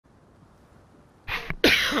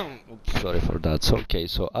Oops, sorry for that. So, okay,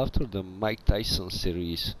 so after the Mike Tyson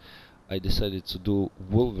series, I decided to do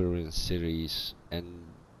Wolverine series, and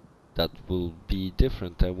that will be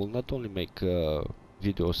different. I will not only make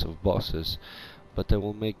videos of bosses, but I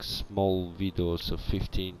will make small videos of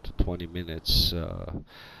 15 to 20 minutes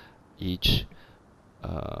each,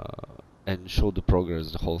 and show the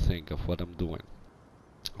progress, the whole thing of what I'm doing.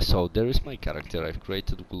 So there is my character. I've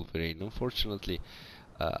created Wolverine. Unfortunately,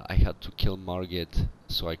 I had to kill Margit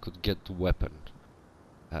so I could get the weapon.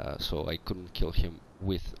 So I couldn't kill him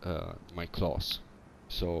with my claws.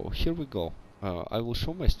 So here we go. I will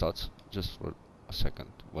show my stats just for a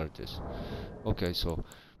second. Where it is? Okay, so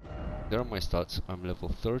there are my stats. I'm level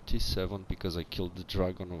 37 because I killed the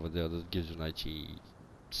dragon over there that gives you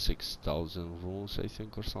 96,000 runes, I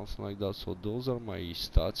think, or something like that. So those are my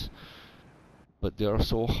stats, but they are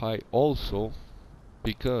so high also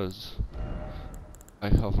because I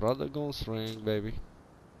have Radagon's ring, baby.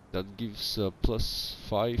 That gives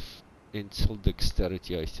 +5 until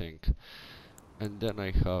dexterity, I think. And then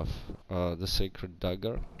I have the sacred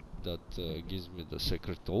dagger that gives me the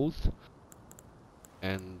sacred oath.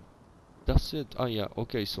 And that's it. Ah, yeah,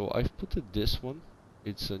 okay, so I've put it this one.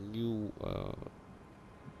 It's a new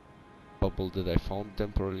bubble that I found,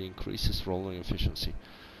 temporarily increases rolling efficiency.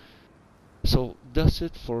 So that's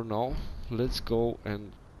it for now. Let's go,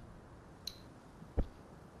 and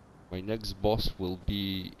my next boss will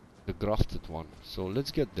be the grafted one. So let's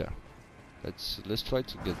get there. Let's try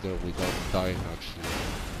to get there without dying, actually.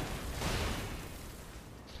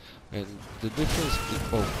 And the difference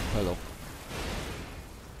oh, hello.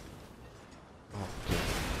 Oh, okay.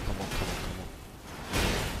 Come on, come on, come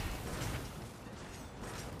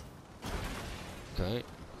on. Okay,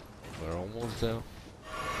 we're almost there.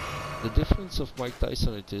 The difference of Mike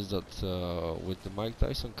Tyson it is that with the Mike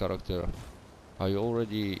Tyson character, I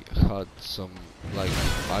already had some like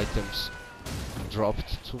items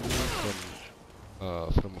dropped to me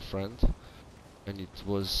from a friend, and it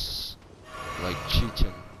was like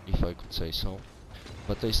cheating, if I could say so.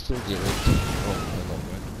 But I still did it. Oh, hello,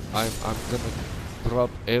 man. I'm gonna grab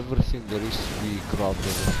everything there is to be grabbed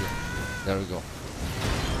over here. There we go.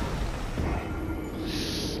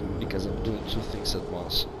 Because I'm doing two things at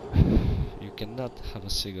once. You cannot have a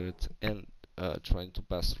cigarette and trying to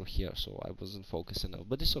pass through here, so I wasn't focusing enough.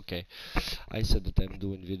 But it's okay. I said that I'm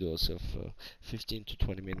doing videos of 15 to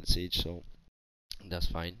 20 minutes each, so that's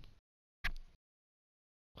fine.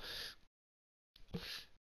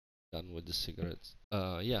 Done with the cigarettes.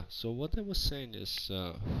 Yeah, so what I was saying is,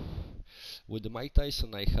 with the Mike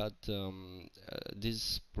Tyson, I had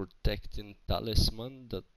this protecting talisman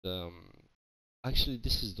that, actually,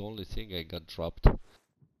 this is the only thing I got dropped.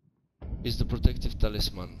 Is the protective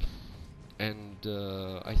talisman, and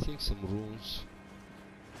I think some runes,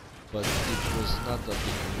 but it was not that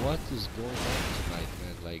big. What is going on tonight,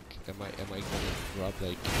 man? Like, am I gonna grab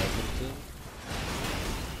like everything?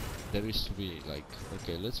 There is to be like,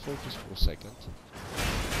 okay, let's focus for a second.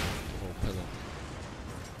 Oh,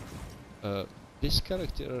 hello. This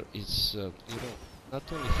character is, you know,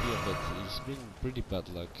 not only here, but it's been pretty bad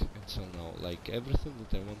luck until now. Like, everything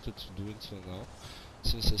that I wanted to do until now,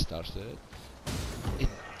 since I started it, it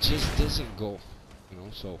just doesn't go, you know,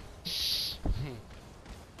 so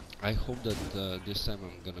I hope that this time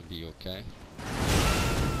I'm gonna be okay.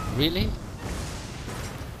 Really?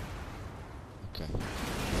 Okay.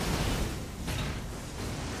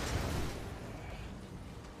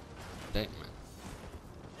 Dang, man.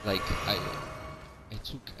 Like, I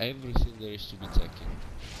took everything there is to be taken.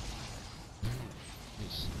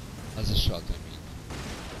 Yes. As a shot, I mean.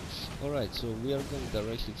 Alright, so we are going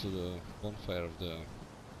directly to the bonfire of the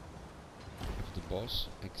boss,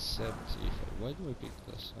 except if why do I pick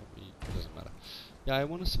this up? It doesn't matter. Yeah, I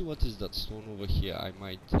want to see what is that stone over here. I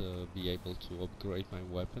might be able to upgrade my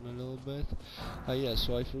weapon a little bit. Yeah,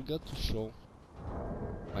 so I forgot to show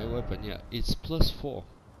my weapon. Yeah, it's +4.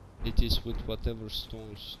 It is with whatever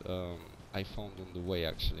stones I found on the way,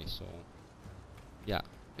 actually. So yeah,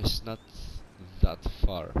 it's not that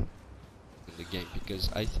far in the game, because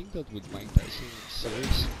I think that with Mike Tyson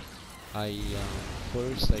series,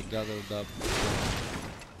 first I gathered up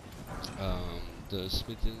the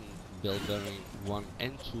smithing bell bearing 1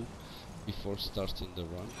 and 2 before starting the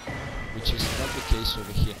run, which is not the case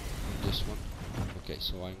over here on this one. Okay,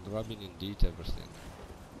 so I'm grabbing indeed everything.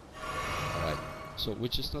 Alright, so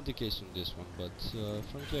which is not the case on this one, but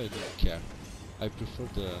frankly I don't care. I prefer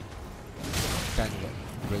the kind of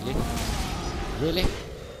really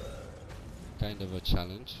kind of a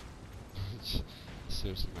challenge.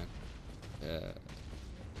 Seriously, man.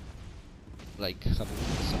 Like having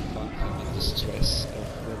some fun, having the stress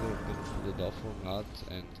of whether I'm gonna pull it stuff or not,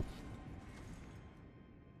 and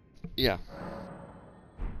yeah.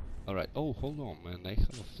 Alright, oh, hold on, man, I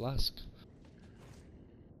have a flask.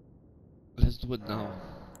 Let's do it now.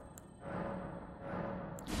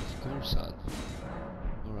 Of course, Ad.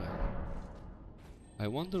 Alright. I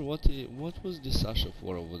wonder what was this Ash of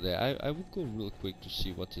War over there. I will go real quick to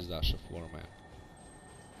see what is Ash of War, man.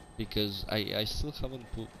 Because I still haven't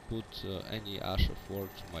put any Ash of War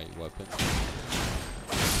to my weapon.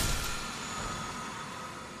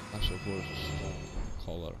 Ash of War stone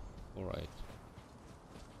color. Alright.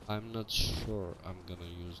 I'm not sure I'm gonna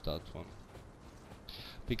use that one.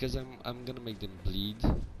 Because I'm gonna make them bleed.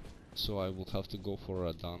 So I will have to go for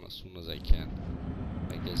a Radan as soon as I can.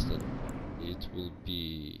 I guess that it will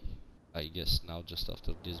be, I guess now just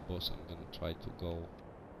after this boss I'm gonna try to go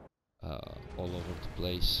all over the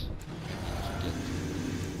place. I need to get...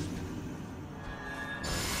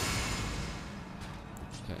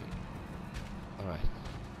 Okay. Alright,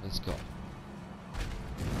 let's go.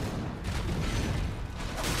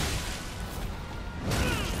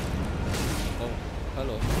 Oh,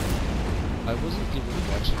 hello. I wasn't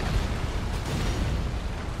even watching.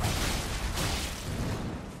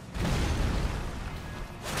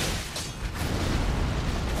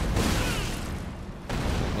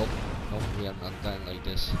 We are not dying like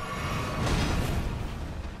this.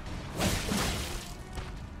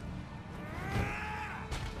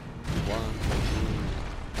 One, two,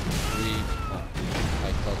 three. Oh,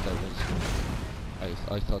 I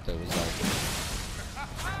thought I was out.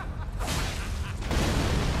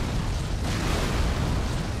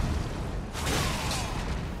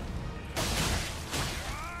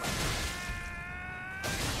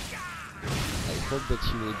 I hope that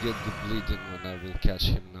he will get the bleeding when I will catch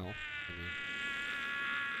him now.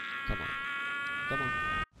 Come on. Come on.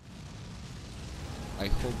 I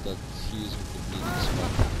hope that he is on the bleeding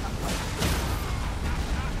spot.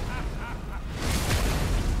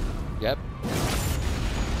 Yep.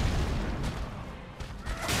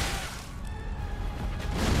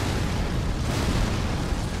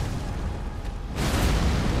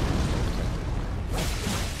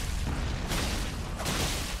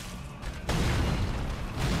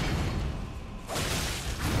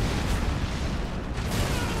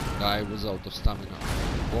 I was out of stamina.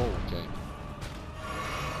 Whoa, okay.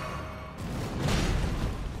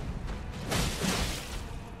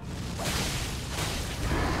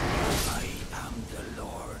 I am the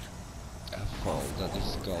Lord. A fall that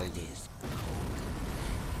is golden.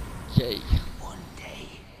 Yay. One day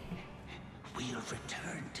we'll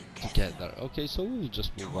return Together. Okay, so we'll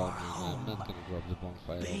just move on. I'm not gonna grab the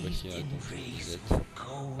bonfire over here. I don't use it.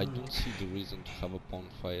 I don't see the reason to have a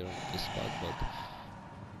bonfire on this spot, but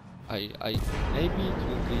maybe it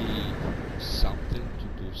will be something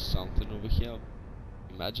to do something over here.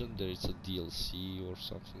 Imagine there is a DLC or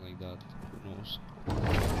something like that. Who knows?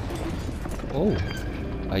 Oh,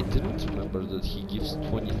 I didn't remember that he gives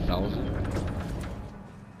 20,000.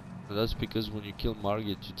 That's because when you kill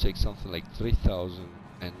Margit, you take something like 3,000,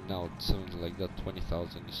 and now something like that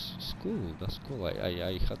 20,000 is cool. That's cool.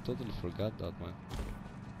 I had totally forgot that one.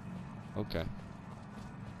 Okay,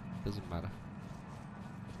 doesn't matter.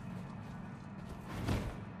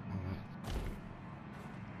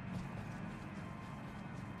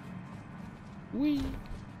 Whee!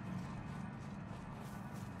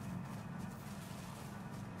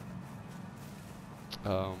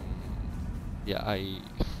 Yeah, I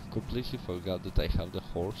completely forgot that I have the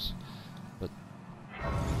horse, but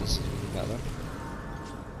it doesn't really matter.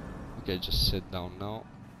 Okay, just sit down now.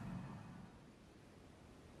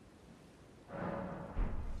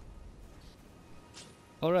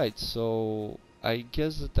 Alright, so I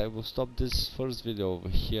guess that I will stop this first video over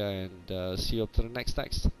here and see you up to the next.